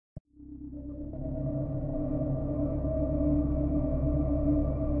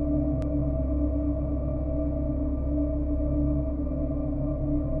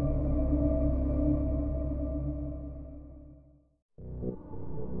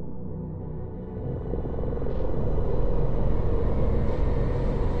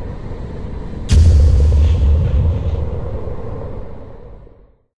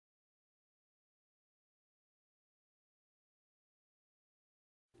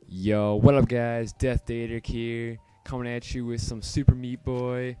Yo, what up, guys? Death Dater here, coming at you with some Super Meat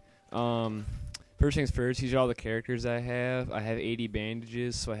Boy. First things first, these are all the characters I have. I have 80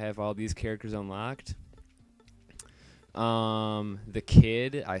 bandages, so I have all these characters unlocked. The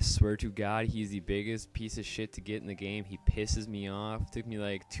kid, I swear to God, he's the biggest piece of shit to get in the game. He pisses me off. Took me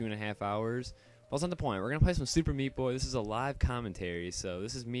like 2.5 hours. Well, that's not the point. We're gonna play some Super Meat Boy. This is a live commentary, so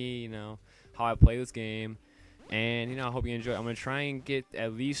this is me, how I play this game. And, I hope you enjoy it. I'm going to try and get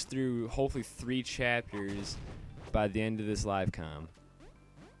at least through, hopefully, 3 chapters by the end of this live com.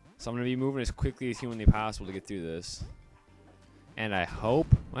 So I'm going to be moving as quickly as humanly possible to get through this. And I hope,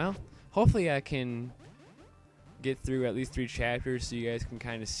 hopefully I can get through at least 3 chapters so you guys can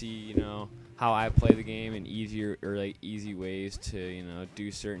kind of see, how I play the game in easy ways to,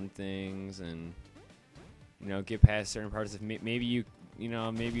 do certain things and, get past certain parts of maybe you.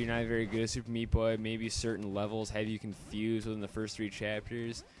 Maybe you're not very good at Super Meat Boy. Maybe certain levels have you confused within the first 3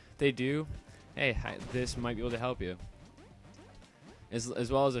 chapters. They do. Hey, this might be able to help you.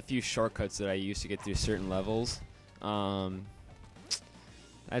 As well as a few shortcuts that I use to get through certain levels. That's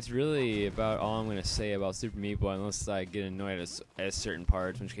really about all I'm going to say about Super Meat Boy, unless I get annoyed at certain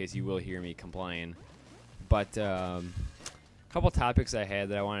parts, in which case you will hear me complain. But, couple topics I had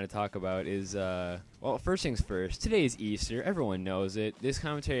that I wanted to talk about is, first things first. Today is Easter. Everyone knows it. This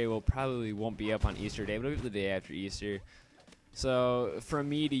commentary probably won't be up on Easter Day, but it'll be the day after Easter. So, from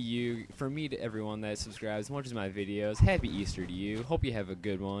me to everyone that subscribes and watches my videos, Happy Easter to you. Hope you have a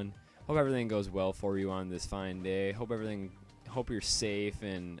good one. Hope everything goes well for you on this fine day. Hope you're safe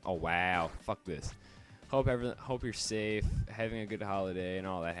and, oh wow, fuck this. Hope you're safe, having a good holiday, and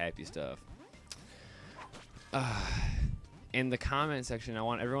all that happy stuff. In the comment section, I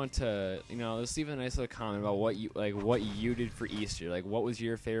want everyone to, let's leave a nice little comment about what you did for Easter. Like, what was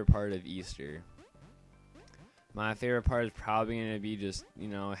your favorite part of Easter? My favorite part is probably going to be just,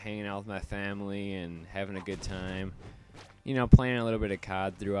 hanging out with my family and having a good time. Playing a little bit of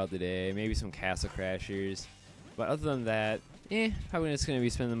COD throughout the day, maybe some Castle Crashers. But other than that, probably just going to be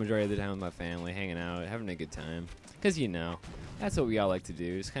spending the majority of the time with my family, hanging out, having a good time. Because, that's what we all like to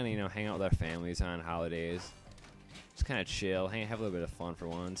do. Just kind of, hang out with our families on holidays. Just kind of chill, have a little bit of fun for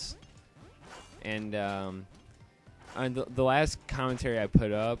once. And on the last commentary I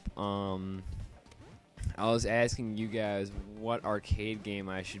put up, I was asking you guys what arcade game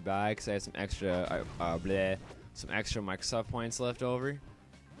I should buy because I had some extra Microsoft points left over.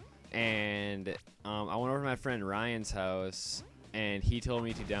 And I went over to my friend Ryan's house, and he told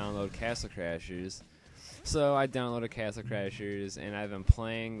me to download Castle Crashers. So I downloaded Castle Crashers, and I've been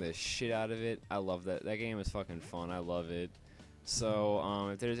playing the shit out of it. I love that. That game is fucking fun. I love it. So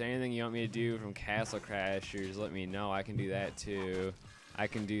if there's anything you want me to do from Castle Crashers, let me know. I can do that too. I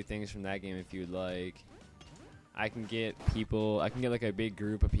can do things from that game if you'd like. I can get like a big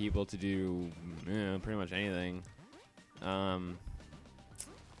group of people to do pretty much anything.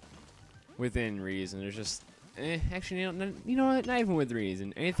 Within reason. There's just actually, you know what? Not even with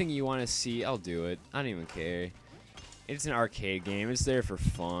reason. Anything you want to see, I'll do it. I don't even care. It's an arcade game. It's there for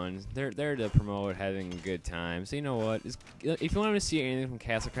fun. They're there to promote having a good time. So you know what? If you want to see anything from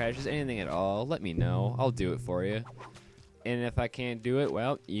Castle Crashers, anything at all, let me know. I'll do it for you. And if I can't do it,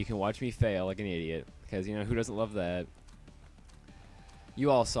 well, you can watch me fail like an idiot. Because, who doesn't love that?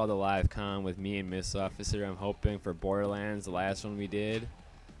 You all saw the live con with me and Miss Officer, I'm hoping, for Borderlands, the last one we did.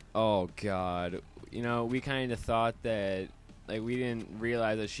 Oh, God. We kind of thought that, we didn't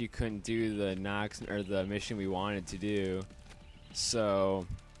realize that she couldn't do the Nox or the mission we wanted to do. So,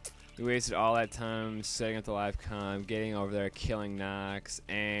 we wasted all that time setting up the live com, getting over there, killing Nox,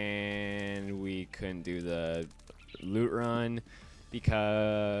 and we couldn't do the loot run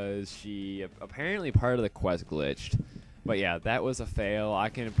because she apparently part of the quest glitched. But yeah, that was a fail. I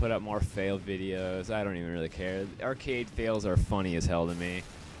can put up more fail videos. I don't even really care. Arcade fails are funny as hell to me.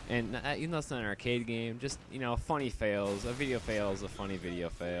 And even though it's not an arcade game, just, funny fails. A video fail is a funny video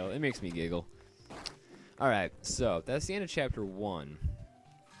fail. It makes me giggle. Alright, so that's the end of Chapter 1.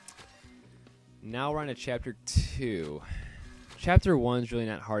 Now we're on to Chapter 2. Chapter 1 is really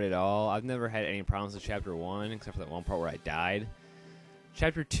not hard at all. I've never had any problems with Chapter 1, except for that one part where I died.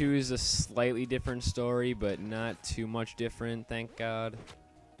 Chapter 2 is a slightly different story, but not too much different, thank God.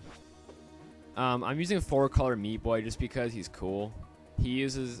 I'm using 4-color Meat Boy just because he's cool.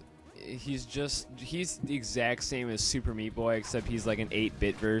 He's the exact same as Super Meat Boy, except he's like an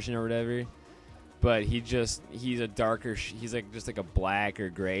 8-bit version or whatever. But he's a darker, he's just like a black or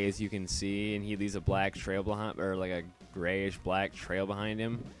gray, as you can see, and he leaves a black trail behind, or like a grayish black trail behind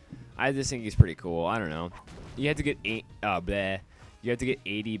him. I just think he's pretty cool. I don't know. You have to get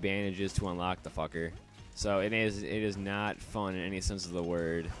 80 bandages to unlock the fucker. So it is not fun in any sense of the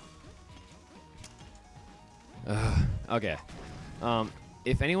word. Okay.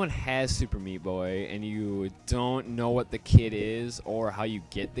 If anyone has Super Meat Boy and you don't know what the kid is or how you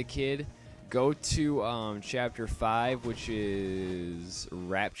get the kid, go to Chapter 5, which is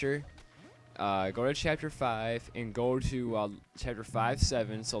Rapture. Go to Chapter 5 and go to Chapter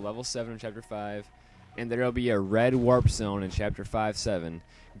 5-7, so Level 7 of Chapter 5, and there will be a red warp zone in Chapter 5-7.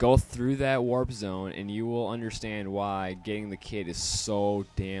 Go through that warp zone and you will understand why getting the kid is so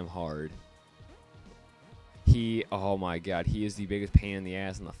damn hard. Oh my god, he is the biggest pain in the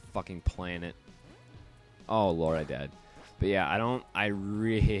ass on the fucking planet. Oh lord, I died. But yeah, I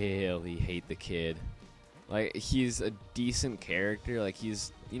really hate the kid. Like, he's a decent character, like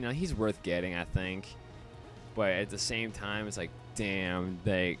he's worth getting, I think. But at the same time, it's like, damn,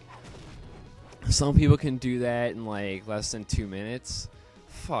 like, some people can do that in like less than 2 minutes.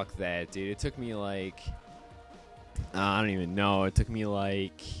 Fuck that, dude. It took me like, I don't even know, it took me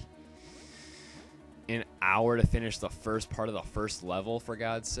like an hour to finish the first part of the first level, for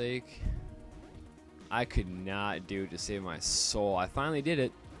God's sake. I could not do it to save my soul. I finally did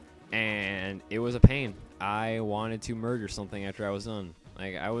it, and it was a pain. I wanted to murder something after I was done.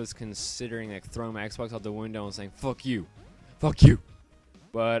 Like, I was considering like throwing my Xbox out the window and saying, fuck you. Fuck you.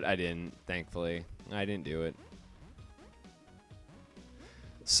 But I didn't, thankfully. I didn't do it.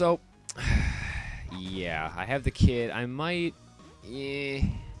 So, yeah, I have the kid. I might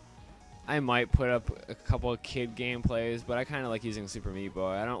put up a couple of kid gameplays, but I kind of like using Super Meat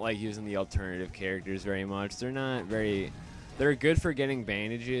Boy. I don't like using the alternative characters very much. They're good for getting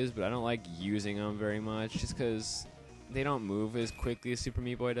bandages, but I don't like using them very much just because they don't move as quickly as Super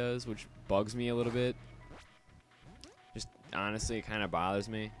Meat Boy does, which bugs me a little bit. Just honestly, it kind of bothers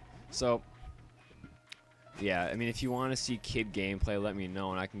me. So, yeah, I mean, if you want to see kid gameplay, let me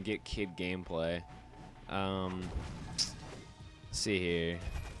know, and I can get kid gameplay. Let's see here.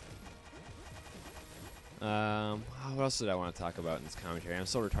 What else did I want to talk about in this commentary? I'm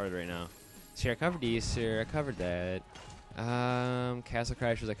so retarded right now. So I covered Easter, I covered that. Castle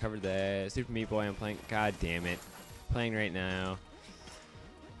Crashers, I covered that. Super Meat Boy, I'm playing. God damn it. Playing right now.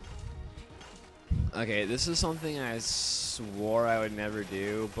 Okay, this is something I swore I would never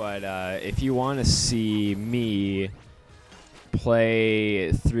do, but if you want to see me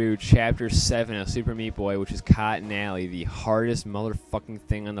play through Chapter 7 of Super Meat Boy, which is Cotton Alley, the hardest motherfucking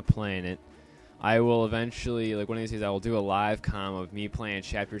thing on the planet, I will eventually, like one of these days, I will do a live comm of me playing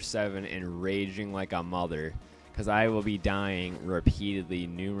Chapter 7 and raging like a mother. Because I will be dying repeatedly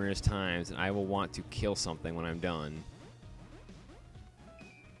numerous times, and I will want to kill something when I'm done.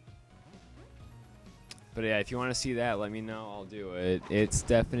 But yeah, if you want to see that, let me know. I'll do it. It's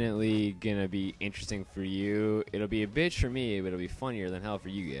definitely going to be interesting for you. It'll be a bitch for me, but it'll be funnier than hell for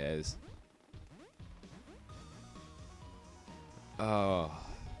you guys. Oh.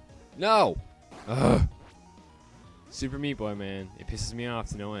 No! Ugh. Super Meat Boy, man. It pisses me off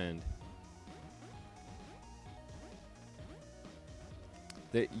to no end.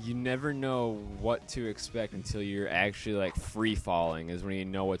 That you never know what to expect until you're actually like free falling is when you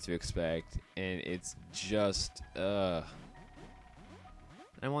know what to expect, and it's just I'm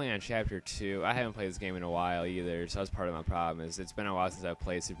only on Chapter 2. I haven't played this game in a while either, so that's part of my problem. Is it's been a while since I've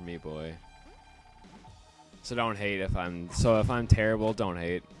played Super Meat Boy. So don't hate if I'm terrible. Don't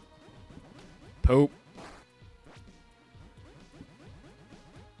hate. Poop.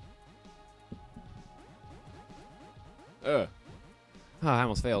 Ugh. Oh, I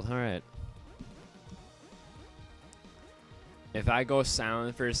almost failed. Alright. If I go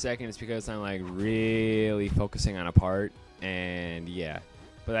silent for a second, it's because I'm like really focusing on a part. And yeah.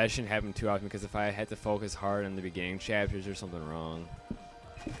 But that shouldn't happen too often, because if I had to focus hard on the beginning chapters, there's something wrong.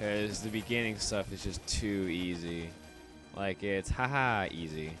 Because the beginning stuff is just too easy. Like, it's haha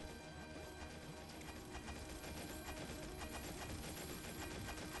easy.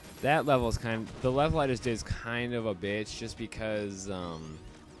 That level is the level I just did is kind of a bitch, just because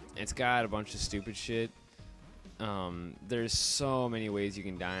it's got a bunch of stupid shit. There's so many ways you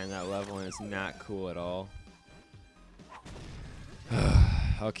can die in that level, and it's not cool at all.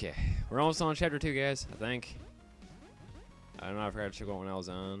 Okay, we're almost on Chapter 2, guys, I think. I don't know, I forgot to check what one I was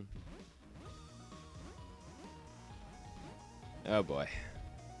on. Oh boy.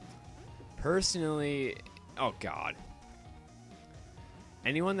 Personally, oh god.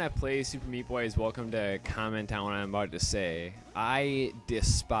 Anyone that plays Super Meat Boy is welcome to comment on what I'm about to say. I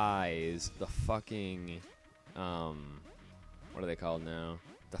despise the fucking, what are they called now?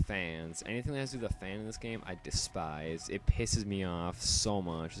 The fans. Anything that has to do with the fan in this game, I despise. It pisses me off so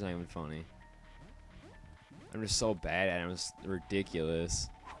much. It's not even funny. I'm just so bad at it. I'm just ridiculous.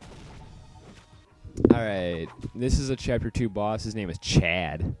 Alright, this is a chapter 2 boss. His name is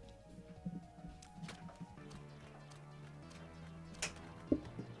Chad.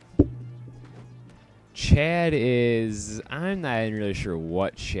 Chad is... I'm not even really sure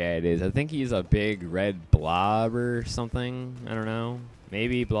what Chad is. I think he's a big red blob or something. I don't know.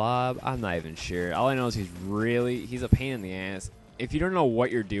 Maybe blob. I'm not even sure. All I know is he's a pain in the ass. If you don't know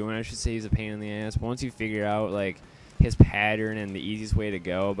what you're doing, I should say he's a pain in the ass. But once you figure out, like, his pattern and the easiest way to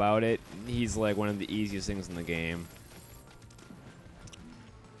go about it, he's, like, one of the easiest things in the game.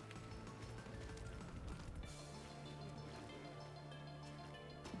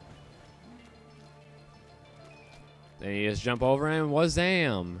 Then you just jump over him,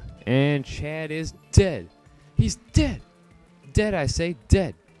 wazam! And Chad is dead. He's dead! Dead, I say,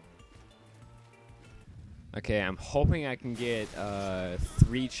 dead. Okay, I'm hoping I can get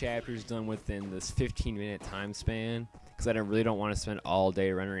 3 chapters done within this 15-minute time span, because I really don't want to spend all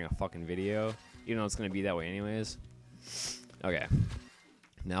day rendering a fucking video, even though it's going to be that way anyways. Okay.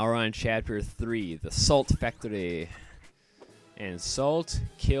 Now we're on chapter 3, the Salt Factory. And salt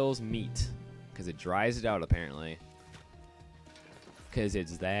kills meat, because it dries it out, apparently. Because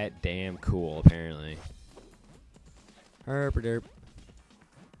it's that damn cool, apparently. Herp-a-derp.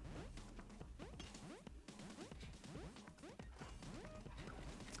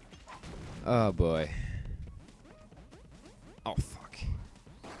 Oh, boy. Oh, fuck.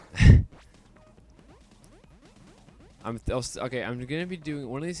 Okay, I'm going to be doing...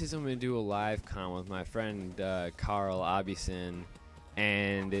 One of these days I'm going to do a live con with my friend Carl Abison.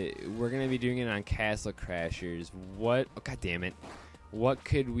 And we're going to be doing it on Castle Crashers. What... Oh, God damn it. What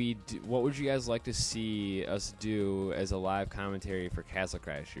could we do? What would you guys like to see us do as a live commentary for Castle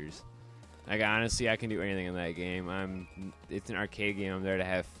Crashers? Like, honestly, I can do anything in that game. It's an arcade game. I'm there to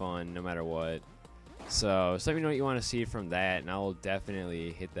have fun no matter what. So let me know what you want to see from that, and I will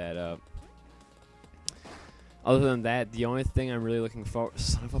definitely hit that up. Other than that, the only thing I'm really looking forward...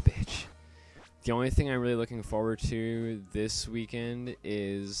 Son of a bitch. The only thing I'm really looking forward to this weekend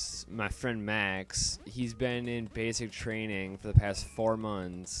is my friend Max. He's been in basic training for the past 4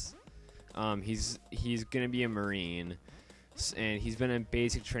 months. He's gonna be a Marine, and he's been in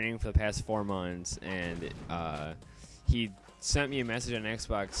basic training for the past 4 months. And he sent me a message on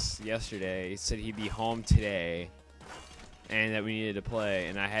Xbox yesterday. He said he'd be home today, and that we needed to play.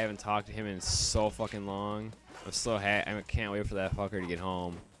 And I haven't talked to him in so fucking long. I can't wait for that fucker to get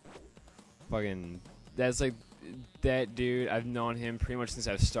home. Fucking, that's like, that dude, I've known him pretty much since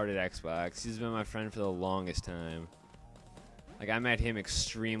I've started Xbox. He's been my friend for the longest time. Like, I met him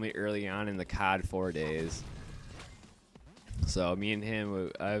extremely early on in the COD 4 days. So, me and him,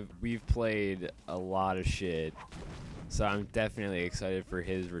 we've played a lot of shit. So, I'm definitely excited for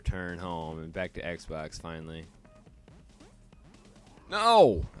his return home and back to Xbox, finally.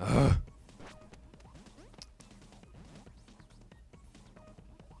 No! Ugh.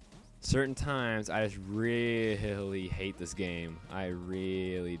 Certain times, I just really hate this game. I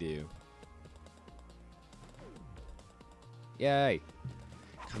really do. Yay!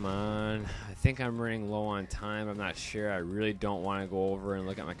 Come on. I think I'm running low on time. I'm not sure. I really don't want to go over and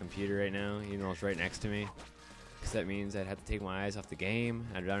look at my computer right now, even though it's right next to me. Because that means I'd have to take my eyes off the game.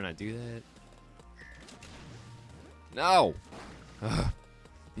 I'd rather not do that. No! Ugh.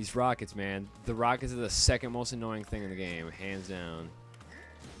 These rockets, man. The rockets are the second most annoying thing in the game, hands down.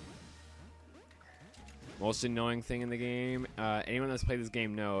 Most annoying thing in the game, anyone that's played this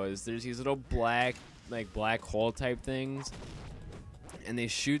game knows, there's these little black hole type things, and they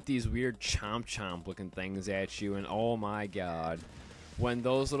shoot these weird chomp looking things at you, and oh my god, when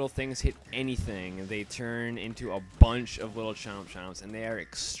those little things hit anything, they turn into a bunch of little chomps, and they are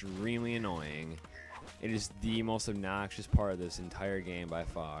extremely annoying. It is the most obnoxious part of this entire game by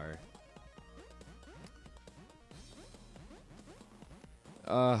far.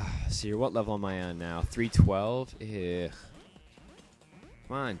 See, what level am I on now? 312? Ugh.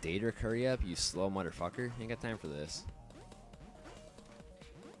 Come on, Daedric, hurry up, you slow motherfucker. Ain't got time for this.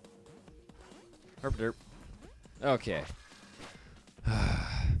 Herp derp. Okay.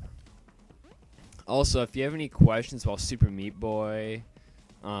 Also, if you have any questions about Super Meat Boy,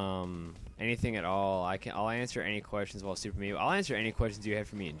 anything at all, I'll answer any questions about Super Meat Boy. I'll answer any questions you have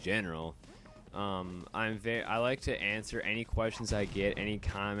for me in general. I like to answer any questions I get, any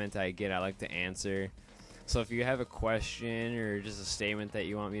comment I get, I like to answer. So if you have a question or just a statement that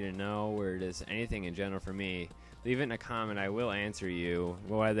you want me to know, or just anything in general for me, leave it in a comment. I will answer you,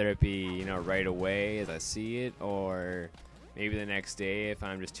 whether it be, right away as I see it, or maybe the next day if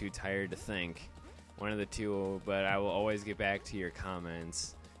I'm just too tired to think. One of the two, but I will always get back to your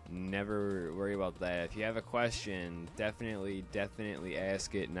comments. Never worry about that. If you have a question, definitely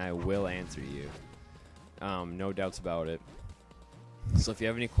ask it, and I will answer you. No doubts about it. So if you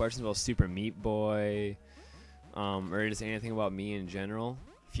have any questions about Super Meat Boy, or just anything about me in general,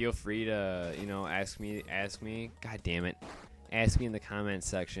 feel free to, ask me. God damn it. Ask me in the comments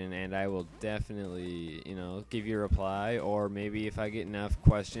section, and I will definitely, give you a reply. Or maybe if I get enough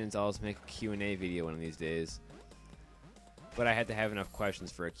questions, I'll just make a Q&A video one of these days. But I had to have enough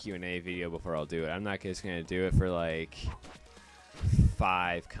questions for a Q&A video before I'll do it. I'm not just going to do it for like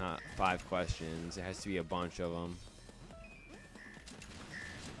five questions. It has to be a bunch of them.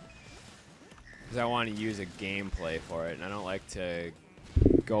 Because I want to use a gameplay for it, and I don't like to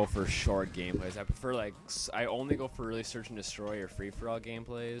go for short gameplays. I prefer, like, I only go for really search and destroy or free-for-all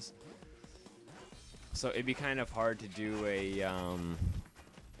gameplays. So it'd be kind of hard to do a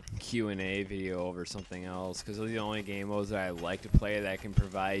Q&A video over something else, because those are the only game modes that I like to play that can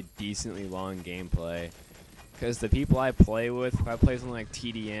provide decently long gameplay. Because the people I play with, if I play something like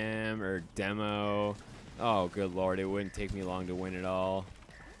TDM or Demo, oh good lord, it wouldn't take me long to win it all.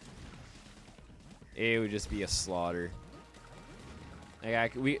 It would just be a slaughter.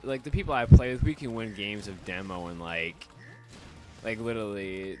 Like the people I play with, we can win games of Demo in like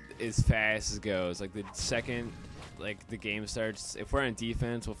literally as fast as it goes. Like the second the game starts, if we're on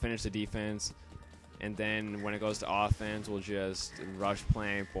defense, we'll finish the defense, and then when it goes to offense, we'll just rush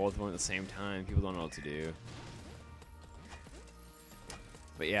playing both of them at the same time. People don't know what to do.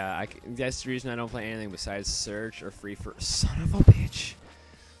 But yeah, that's the reason I don't play anything besides Search or Son of a bitch.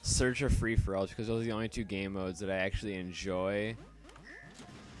 Search or Free for All, because those are the only two game modes that I actually enjoy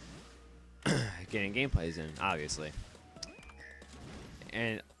getting gameplays in, obviously.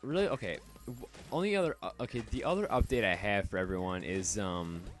 And really, the other update I have for everyone is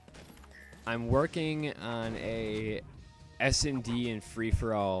I'm working on a S&D and free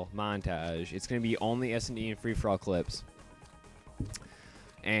for all montage. It's going to be only S&D and free for all clips.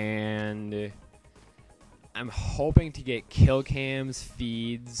 And I'm hoping to get kill cams,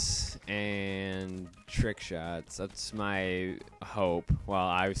 feeds, and trick shots. That's my hope. Well,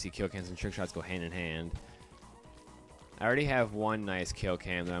 obviously kill cams and trick shots go hand in hand. I already have one nice kill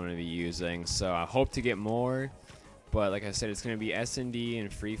cam that I'm going to be using, so I hope to get more. But like I said, it's going to be S&D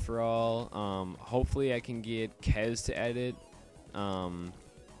and free for all. Hopefully I can get Kez to edit.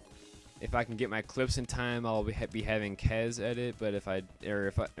 If I can get my clips in time, I'll be having Kez edit. But if I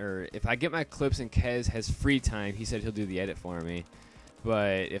get my clips and Kez has free time, he said he'll do the edit for me.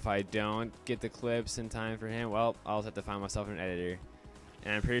 But if I don't get the clips in time for him, well, I'll just have to find myself an editor.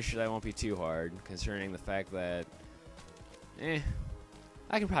 And I'm pretty sure that won't be too hard, concerning the fact that,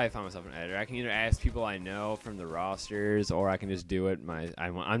 I can probably find myself an editor. I can either ask people I know from the rosters, or I can just do it. I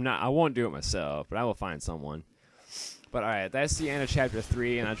won't do it myself, but I will find someone. But alright, that's the end of Chapter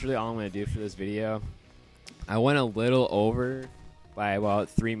 3, and that's really all I'm going to do for this video. I went a little over by about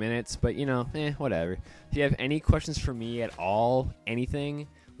 3 minutes, but whatever. If you have any questions for me at all, anything,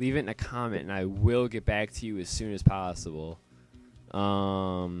 leave it in a comment, and I will get back to you as soon as possible.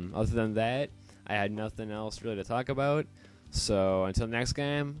 Other than that, I had nothing else really to talk about. So until next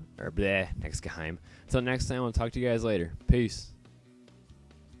time, Until next time, I'll talk to you guys later. Peace.